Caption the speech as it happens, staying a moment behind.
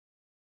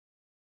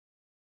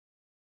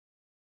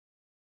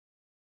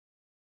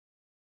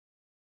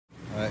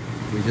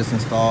We just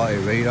installed a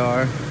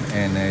radar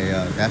and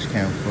a dash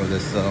cam for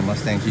this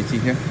Mustang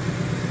GT here.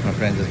 My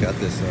friend just got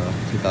this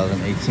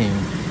 2018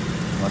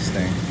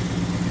 Mustang.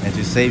 And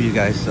to save you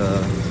guys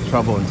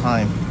trouble and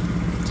time,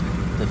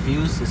 the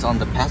fuse is on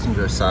the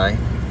passenger side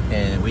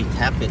and we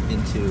tap it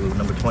into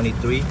number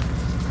 23.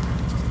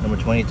 Number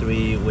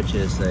 23, which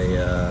is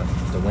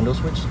the window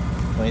switch,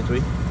 23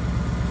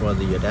 for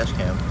the dash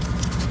cam.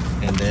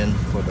 And then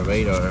for the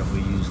radar,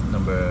 we use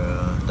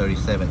number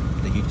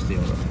 37, the heat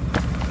steering wheel,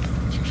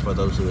 for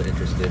those who are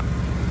interested.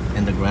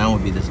 And the ground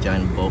would be this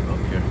giant bulb up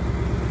here.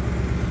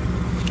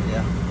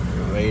 Yeah,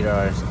 the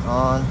radar is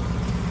on.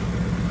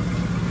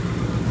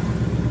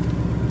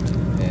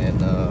 And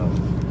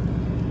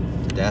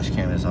the dash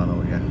cam is on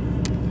over here.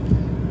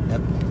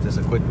 Yep, just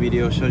a quick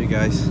video, show you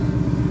guys.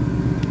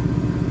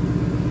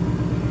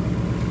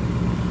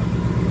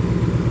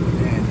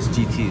 Man, this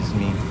GT is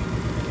mean.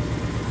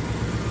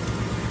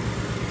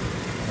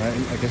 Alright,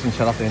 I guess I can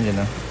shut off the engine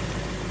now.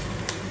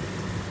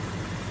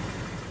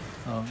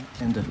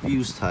 And the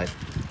fuse type,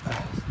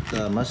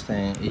 the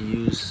Mustang, it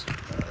uses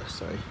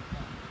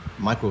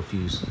micro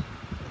fuse.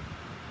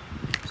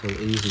 So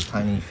it uses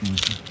tiny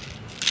fuse.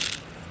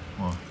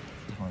 Oh,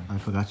 I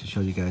forgot to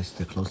show you guys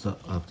the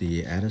close-up of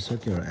the adder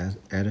circuit or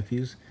adder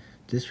fuse.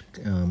 This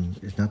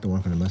is not the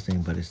one from the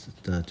Mustang, but it's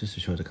just to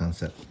show the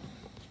concept.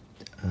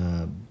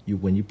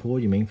 When you pull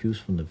your main fuse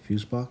from the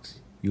fuse box,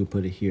 you will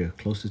put it here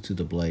closest to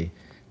the blade.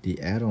 The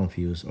add-on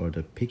fuse or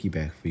the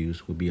piggyback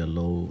fuse will be a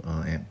low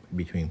amp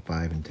between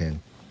 5 and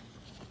 10.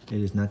 It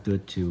is not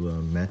good to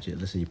match it.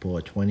 Let's say you pull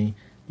a 20,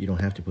 you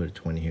don't have to put a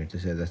 20 here. They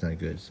said that's not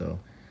good,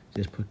 so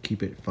just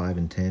keep it 5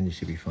 and 10. You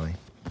should be fine.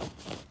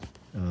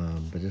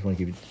 But just want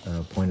to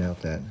point out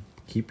that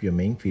keep your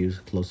main fuse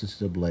closest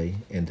to the blade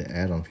and the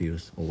add-on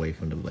fuse away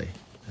from the blade.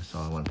 That's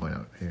all I want to point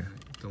out here.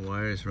 The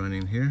wire is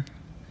running here,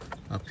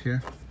 up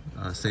here.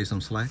 Save some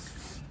slack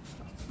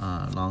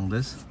along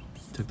this.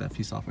 Took that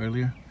piece off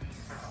earlier.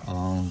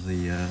 Along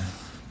the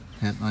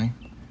headline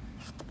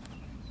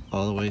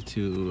all the way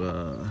to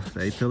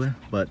the A-pillar,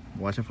 but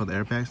watch out for the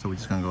airbags, so we're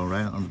just gonna go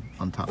right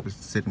on top. It's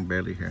sitting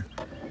barely here.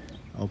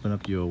 Open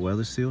up your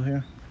weather seal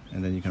here,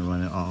 and then you can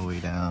run it all the way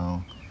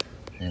down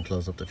and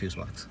close up the fuse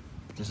box.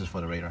 This is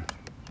for the radar.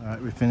 All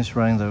right, we finished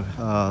running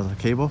the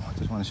cable.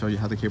 Just want to show you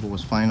how the cable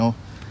was final.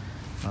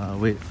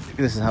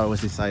 This is how it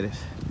was decided.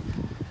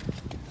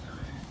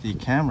 The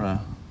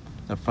camera,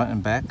 the front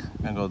and back,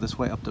 gonna go this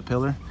way up the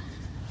pillar,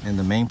 and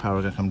the main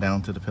power gonna come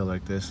down to the pillar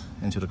like this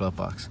into the glove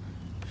box.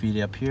 Feed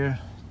it up here,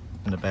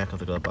 and the back of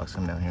the glove box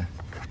come down here.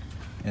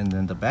 And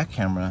then the back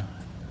camera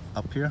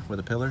up here with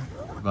the pillar,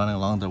 running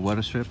along the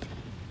water strip,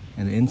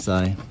 and the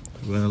inside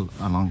run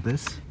along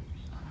this.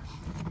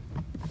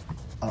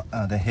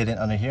 Then hit it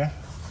under here,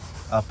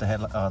 up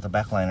the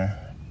back liner,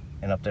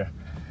 and up there.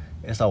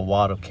 It's a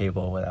wad of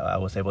cable. I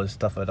was able to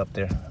stuff it up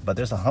there, but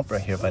there's a hump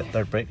right here by the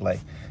third brake light,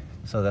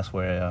 so that's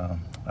where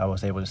I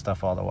was able to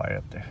stuff all the wire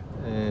up there.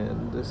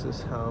 And this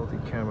is how the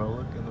camera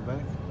looked in the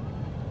back.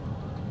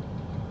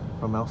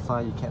 From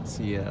outside, you can't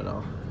see it at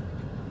all.